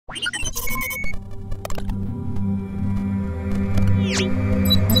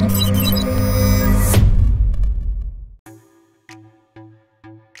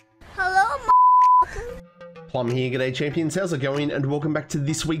Plum here, g'day champions, how's it going, and welcome back to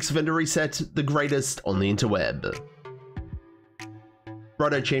this week's vendor reset, the greatest on the interweb.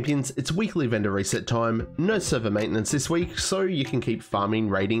 Righto champions, it's weekly vendor reset time, no server maintenance this week, so you can keep farming,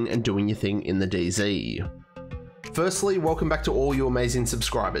 raiding, and doing your thing in the DZ. Firstly, welcome back to all you amazing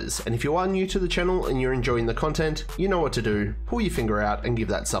subscribers, and if you are new to the channel and you're enjoying the content, you know what to do, pull your finger out and give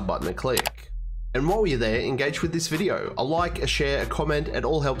that sub button a click. And while you're there, engage with this video. A like, a share, a comment, it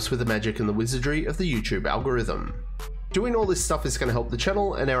all helps with the magic and the wizardry of the YouTube algorithm. Doing all this stuff is going to help the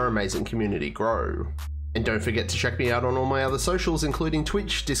channel and our amazing community grow. And don't forget to check me out on all my other socials, including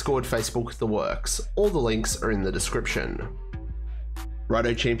Twitch, Discord, Facebook, the works. All the links are in the description.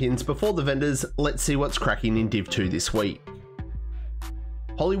 Righto champions, before the vendors, let's see what's cracking in Div 2 this week.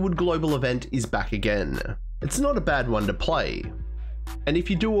 Hollywood Global Event is back again. It's not a bad one to play. And if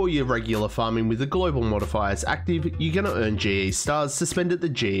you do all your regular farming with the global modifiers active, you're going to earn GE stars to spend at the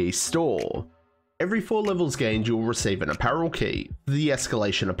GE store. Every 4 levels gained, you'll receive an apparel key for the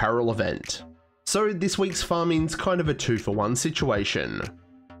Escalation Apparel event. So this week's farming's kind of a 2-for-1 situation.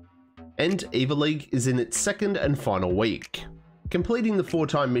 And Eva League is in its second and final week. Completing the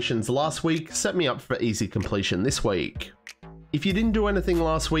 4-time missions last week set me up for easy completion this week. If you didn't do anything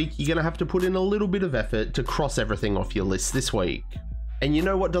last week, you're going to have to put in a little bit of effort to cross everything off your list this week. And you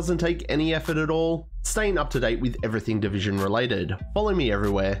know what doesn't take any effort at all? Staying up to date with everything Division related. Follow me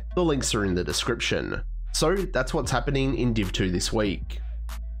everywhere, the links are in the description. So that's what's happening in Div 2 this week.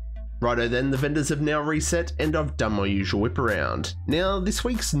 Righto then, the vendors have now reset and I've done my usual whip around. Now this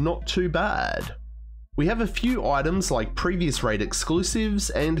week's not too bad. We have a few items like previous raid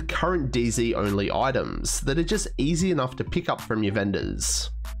exclusives and current DZ only items that are just easy enough to pick up from your vendors.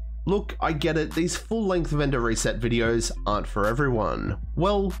 Look, I get it, these full-length vendor reset videos aren't for everyone.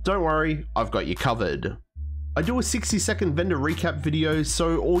 Well, don't worry, I've got you covered. I do a 60-second vendor recap video,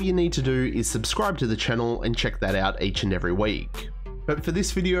 so all you need to do is subscribe to the channel and check that out each and every week. But for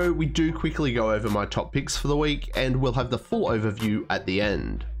this video, we do quickly go over my top picks for the week, and we'll have the full overview at the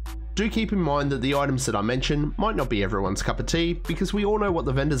end. Do keep in mind that the items that I mention might not be everyone's cup of tea, because we all know what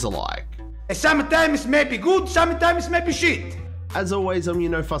the vendors are like. Sometimes may be good, sometimes may be shit. As always, I'm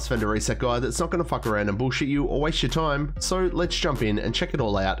your no fuss vendor reset guy that's not going to fuck around and bullshit you or waste your time, so let's jump in and check it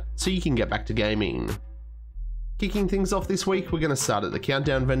all out so you can get back to gaming. Kicking things off this week, we're going to start at the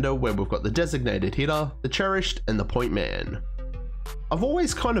countdown vendor where we've got the designated hitter, the cherished, and the point man. I've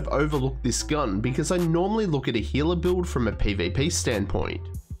always kind of overlooked this gun because I normally look at a healer build from a PvP standpoint,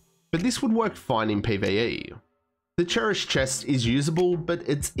 but this would work fine in PvE. The cherished chest is usable, but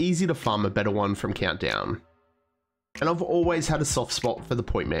it's easy to farm a better one from countdown. And I've always had a soft spot for the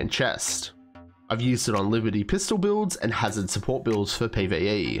point man chest. I've used it on Liberty pistol builds and hazard support builds for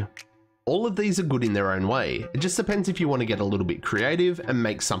PvE. All of these are good in their own way, it just depends if you want to get a little bit creative and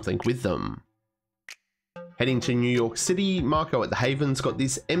make something with them. Heading to New York City, Marco at the Haven's got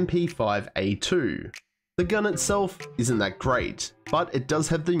this MP5A2. The gun itself isn't that great, but it does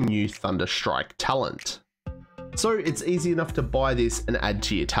have the new Thunderstrike talent. So it's easy enough to buy this and add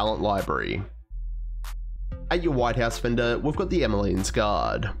to your talent library. At your White House vendor, we've got the Emmeline's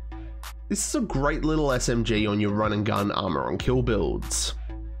Guard. This is a great little SMG on your run and gun armor on kill builds.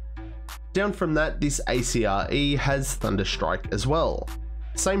 Down from that, this ACRE has Thunderstrike as well.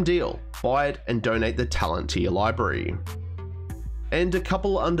 Same deal, buy it and donate the talent to your library. And a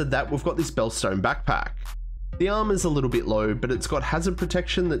couple under that, we've got this Bellstone backpack. The armor's a little bit low, but it's got hazard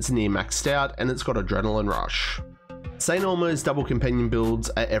protection that's near maxed out and it's got adrenaline rush. St. Elmo's double companion builds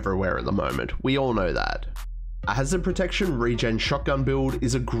are everywhere at the moment, we all know that. A hazard protection regen shotgun build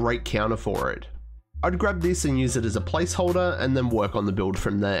is a great counter for it. I'd grab this and use it as a placeholder and then work on the build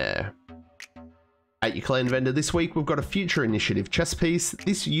from there. At your clan vendor this week, we've got a Future Initiative chest piece.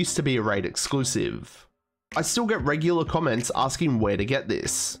 This used to be a raid exclusive. I still get regular comments asking where to get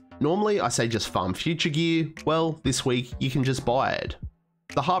this. Normally I say just farm future gear, well this week you can just buy it.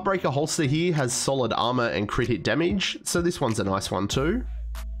 The Heartbreaker holster here has solid armor and crit hit damage, so this one's a nice one too.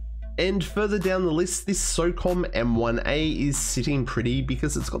 And further down the list, this SOCOM M1A is sitting pretty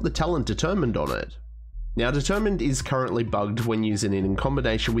because it's got the talent Determined on it. Now Determined is currently bugged when using it in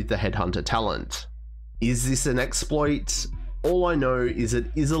combination with the Headhunter talent. Is this an exploit? All I know is it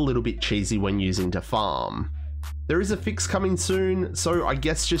is a little bit cheesy when using to farm. There is a fix coming soon, so I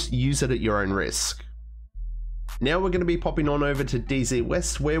guess just use it at your own risk. Now we're going to be popping on over to DZ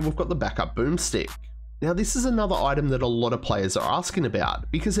West where we've got the backup boomstick. Now this is another item that a lot of players are asking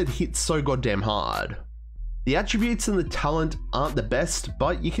about because it hits so goddamn hard. The attributes and the talent aren't the best,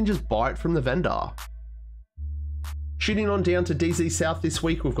 but you can just buy it from the vendor. Shooting on down to DZ South this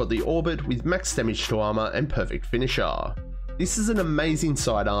week, we've got the Orbit with max damage to armor and perfect finisher. This is an amazing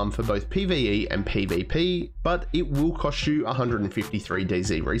sidearm for both PvE and PvP, but it will cost you 153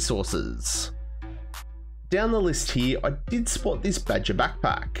 DZ resources. Down the list here, I did spot this Badger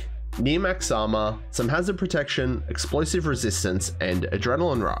backpack. Near max armor, some hazard protection, explosive resistance, and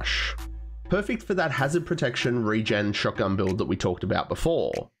adrenaline rush. Perfect for that hazard protection regen shotgun build that we talked about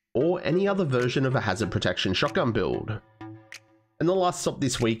before, or any other version of a hazard protection shotgun build. And the last stop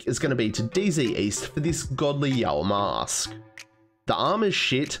this week is going to be to DZ East for this godly YAAHL mask. The armor's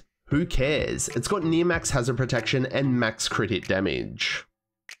shit, who cares? It's got near max hazard protection and max crit hit damage.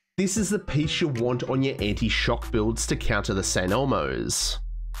 This is the piece you want on your anti-shock builds to counter the St. Elmos.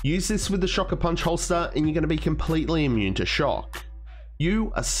 Use this with the Shocker Punch holster and you're going to be completely immune to shock.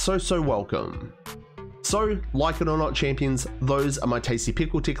 You are so welcome. So, like it or not champions, those are my tasty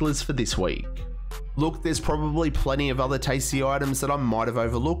pickle ticklers for this week. Look, there's probably plenty of other tasty items that I might have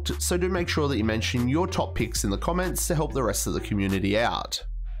overlooked, so do make sure that you mention your top picks in the comments to help the rest of the community out.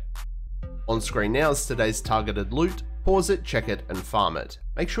 On screen now is today's targeted loot. Pause it, check it, and farm it.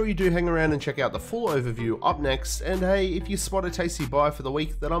 Make sure you do hang around and check out the full overview up next, and hey, if you spot a tasty buy for the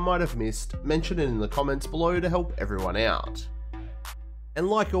week that I might have missed, mention it in the comments below to help everyone out. And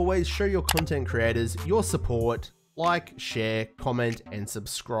like always, show your content creators your support, like, share, comment, and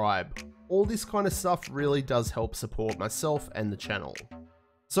subscribe. All this kind of stuff really does help support myself and the channel.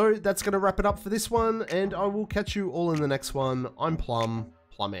 So that's going to wrap it up for this one, and I will catch you all in the next one. I'm Plum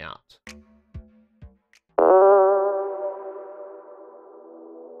out.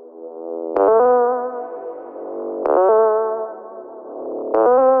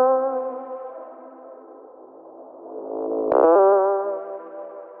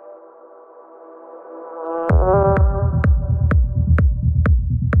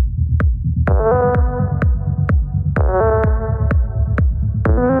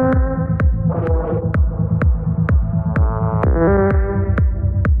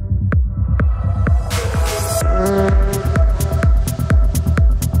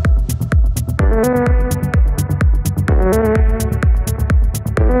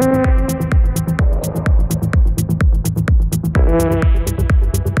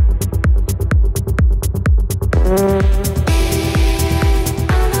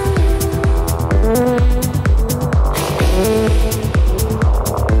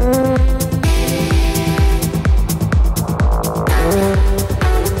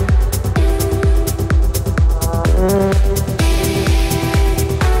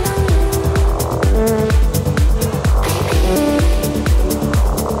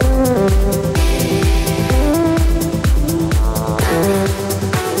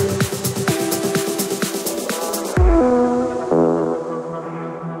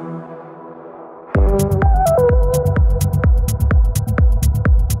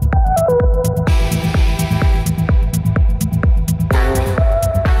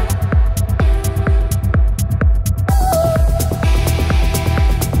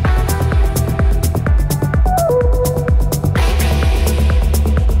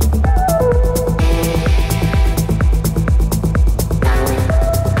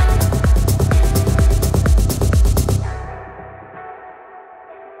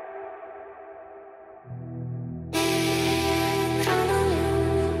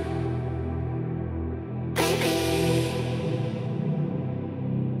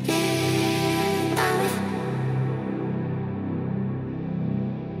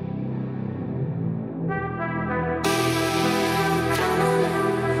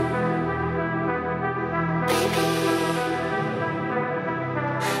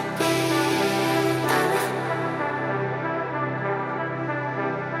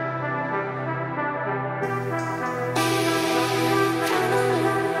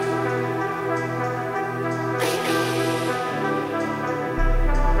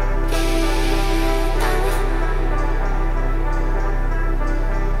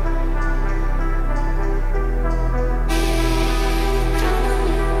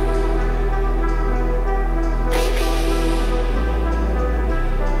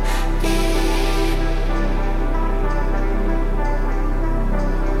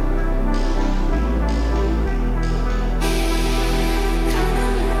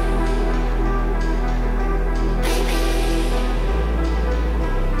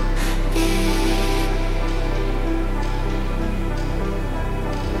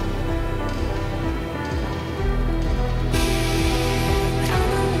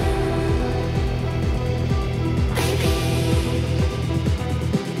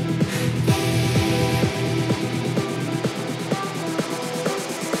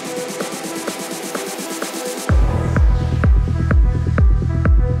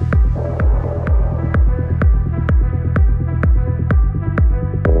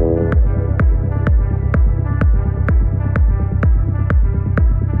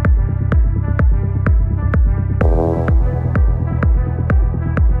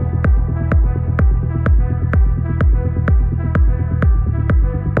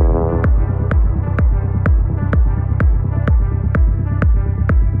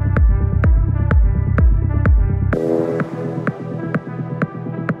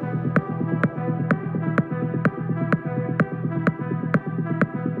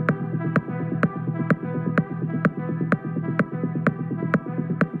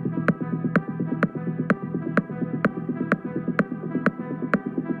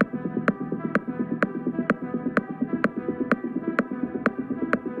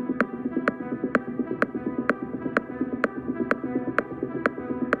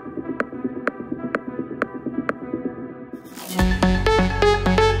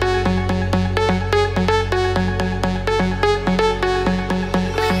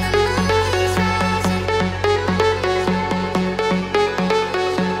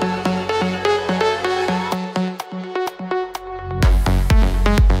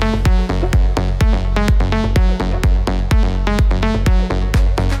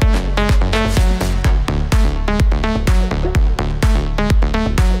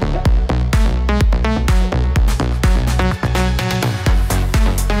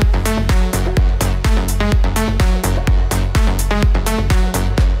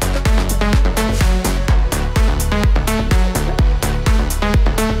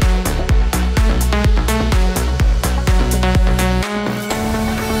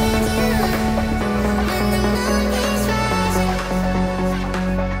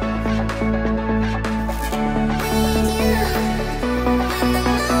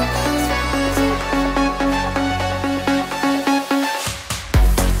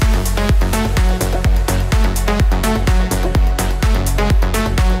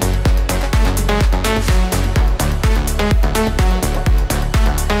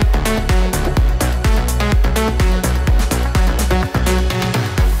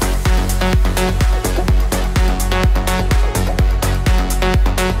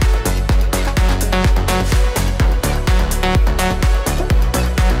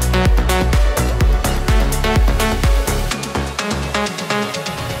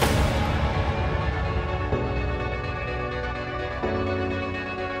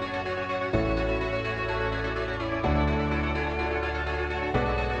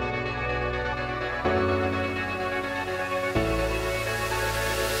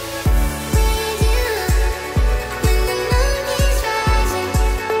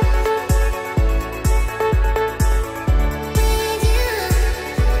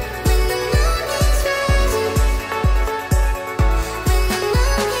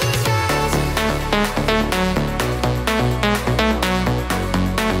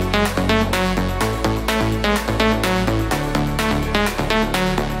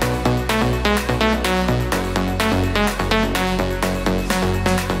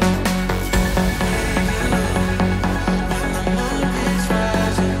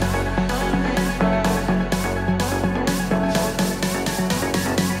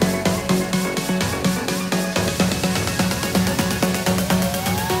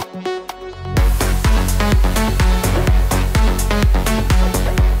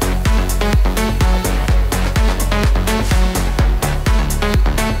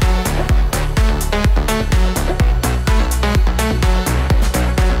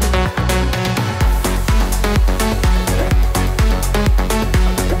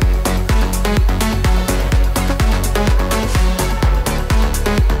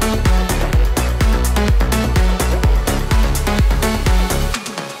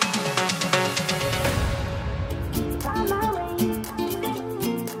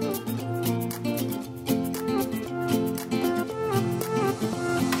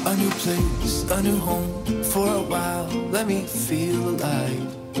 new place, a new home. For a while, let me feel alive.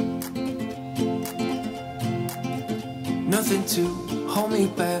 Nothing to hold me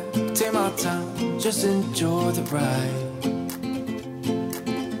back. Take my time, just enjoy the ride.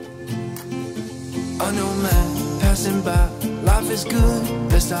 A new man passing by. Life is good,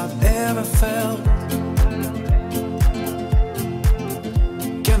 best I've ever felt.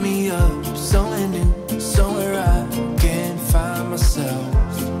 Get me up, somewhere new, somewhere I can find myself.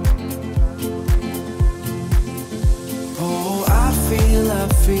 Oh, I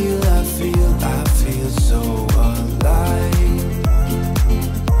feel so alive.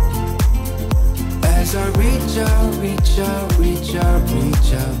 As I reach out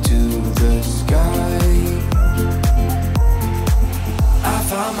to the sky. I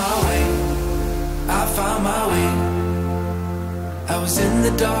found my way. I was in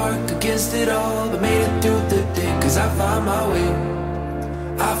the dark against it all, but made it through the day. Cause I found my way.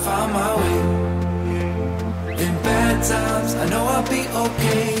 In bad times, I know I'll be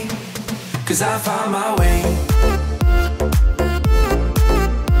okay. Cause I found my way.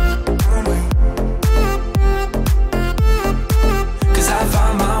 Cause I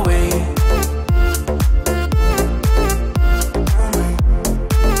found my way.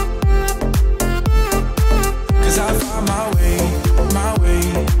 Cause I found my way. My way.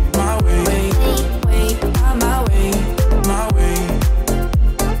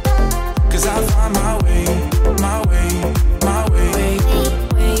 Cause I found my way.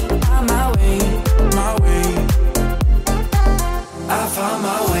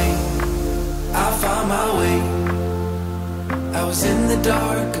 My way. I was in the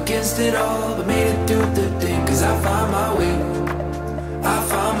dark against it all, but made it through the day. Cause I found my way.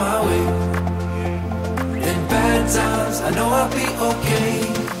 In bad times, I know I'll be okay.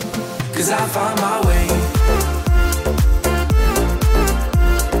 Cause I found my way.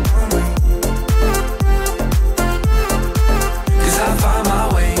 Cause I found my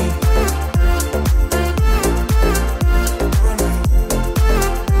way.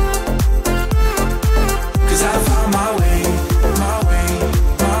 Cause I found my way.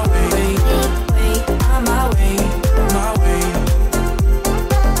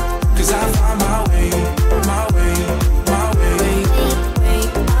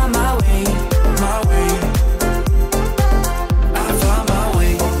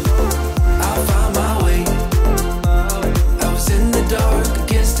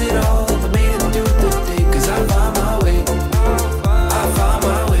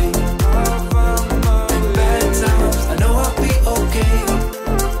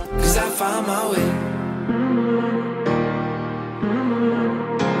 My way.